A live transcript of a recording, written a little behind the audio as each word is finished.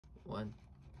One.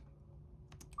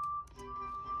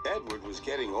 Edward was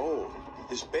getting old.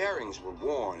 His bearings were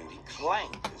worn, and he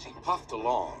clanked as he puffed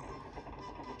along.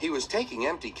 He was taking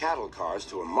empty cattle cars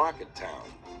to a market town.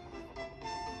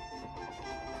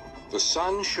 The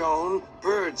sun shone,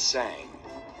 birds sang.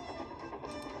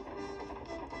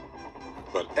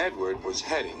 But Edward was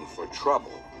heading for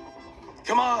trouble.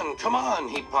 Come on,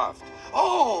 he puffed.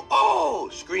 Oh, oh,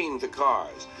 screamed the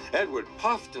cars. Edward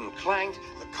puffed and clanked.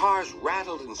 The cars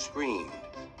rattled and screamed.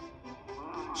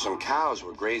 Some cows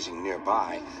were grazing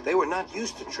nearby. They were not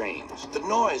used to trains. The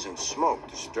noise and smoke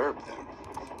disturbed them.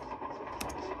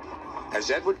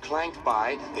 As Edward clanked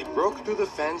by, they broke through the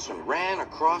fence and ran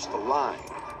across the line.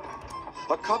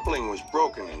 A coupling was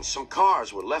broken and some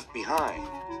cars were left behind.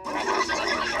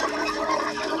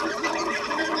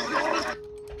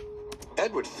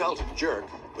 Edward felt a jerk,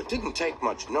 but didn't take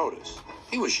much notice.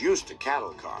 He was used to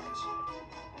cattle cars.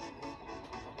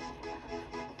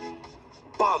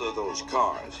 Bother those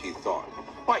cars, he thought.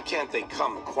 Why can't they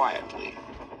come quietly?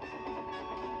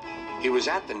 He was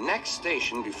at the next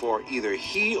station before either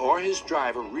he or his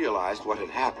driver realized what had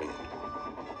happened.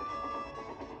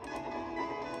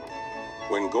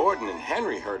 When Gordon and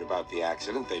Henry heard about the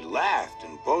accident, they laughed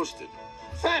and boasted.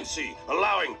 Fancy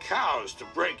allowing cows to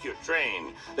break your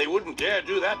train. They wouldn't dare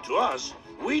do that to us.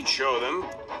 We'd show them.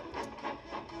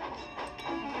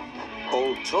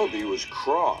 Old Toby was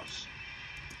cross.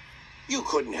 You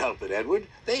couldn't help it, Edward.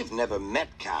 They've never met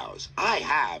cows. I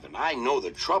have, and I know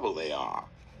the trouble they are.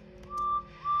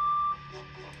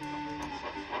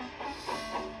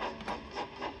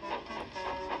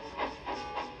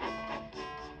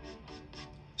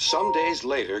 Some days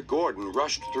later, Gordon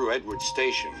rushed through Edward's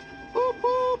station. Boop,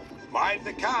 boop. Mind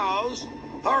the cows.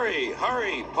 Hurry,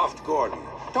 hurry, puffed Gordon.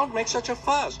 Don't make such a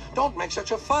fuss. Don't make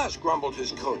such a fuss, grumbled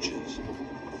his coaches.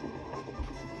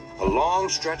 A long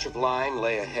stretch of line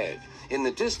lay ahead. In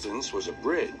the distance was a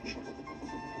bridge.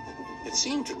 It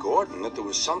seemed to Gordon that there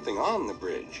was something on the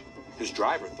bridge. His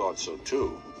driver thought so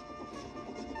too.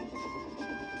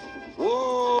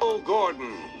 Whoa,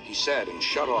 Gordon, he said and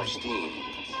shut off steam.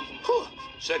 Whew,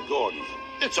 said Gordon.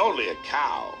 It's only a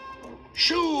cow.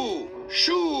 Shoo!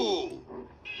 Shoo!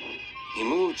 He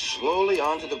moved slowly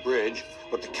onto the bridge,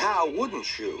 but the cow wouldn't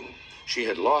shoo. She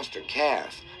had lost her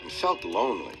calf and felt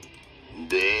lonely. He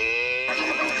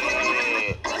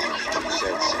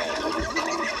said sadly.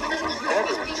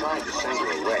 Edward tried to send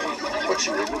her away, but she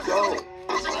wouldn't go.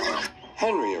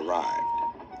 Henry arrived.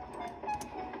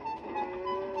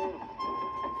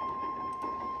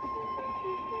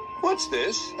 What's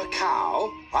this? A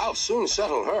cow? I'll soon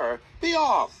settle her. Be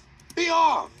off! Be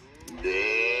off!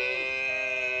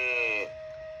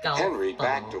 Henry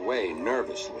backed away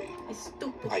nervously.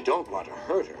 I don't want to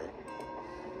hurt her.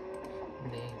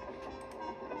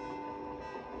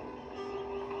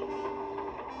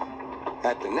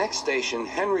 At the next station,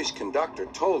 Henry's conductor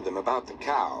told them about the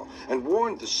cow and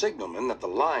warned the signalman that the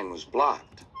line was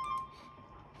blocked.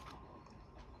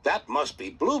 That must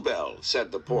be Bluebell,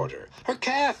 said the porter. Her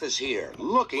calf is here,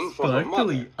 looking for her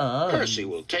mother. Percy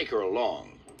will take her along.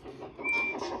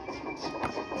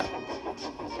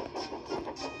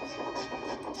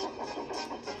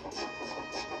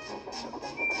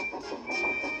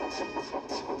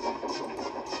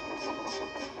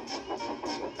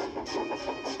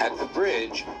 At the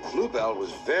bridge, Bluebell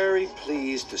was very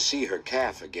pleased to see her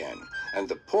calf again, and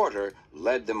the porter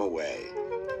led them away.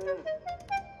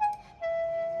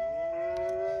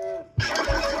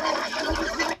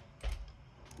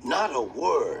 Not a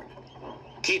word.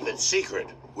 Keep it secret,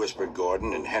 whispered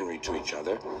Gordon and Henry to each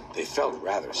other. They felt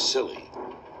rather silly,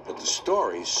 but the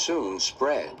story soon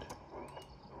spread.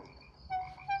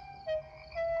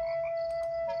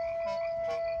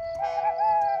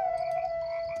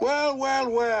 Well, well,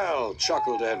 well,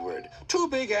 chuckled Edward. Two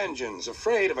big engines,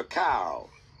 afraid of a cow.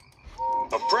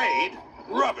 Afraid?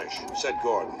 Rubbish, said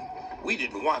Gordon. We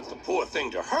didn't want the poor thing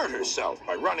to hurt herself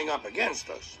by running up against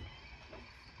us.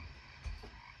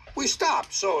 We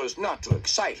stopped so as not to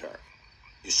excite her.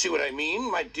 You see what I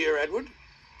mean, my dear Edward?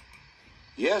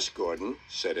 Yes, Gordon,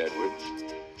 said Edward.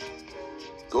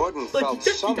 Gordon felt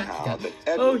somehow that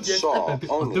Edward saw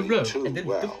only too well. And then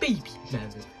the baby.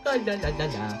 La, la, la, la,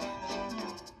 la.